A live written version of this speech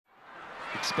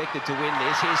expected to win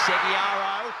this. Here's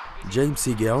Segeyaro. James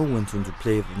Segeyaro went on to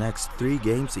play the next 3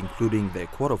 games, including their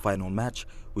quarter-final match,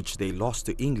 which they lost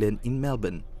to England in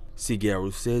Melbourne.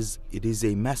 Segeyaro says it is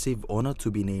a massive honor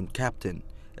to be named captain,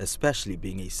 especially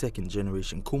being a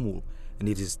second-generation Kumul, and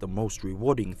it is the most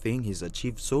rewarding thing he's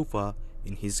achieved so far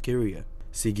in his career.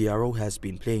 Segeyaro has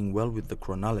been playing well with the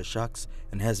Cronulla Sharks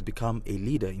and has become a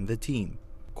leader in the team.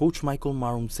 Coach Michael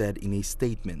Marum said in a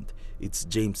statement, it's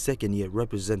James' second year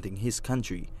representing his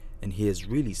country and he has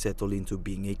really settled into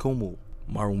being a Kumul.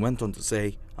 Marum went on to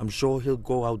say, I'm sure he'll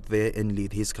go out there and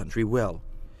lead his country well.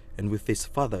 And with his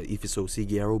father Ifiso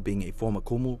Segeyaro being a former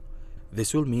Kumul,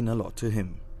 this will mean a lot to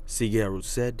him. Segeyaro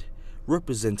said,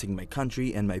 representing my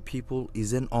country and my people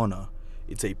is an honor.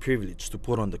 It's a privilege to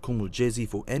put on the Kumul jersey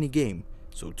for any game,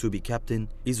 so to be captain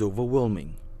is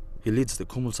overwhelming. He leads the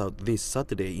Kumuls out this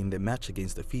Saturday in their match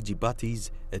against the Fiji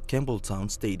Batties at Campbelltown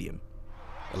Stadium.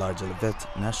 Elijah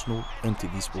Levet, National,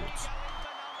 EMTV Sports.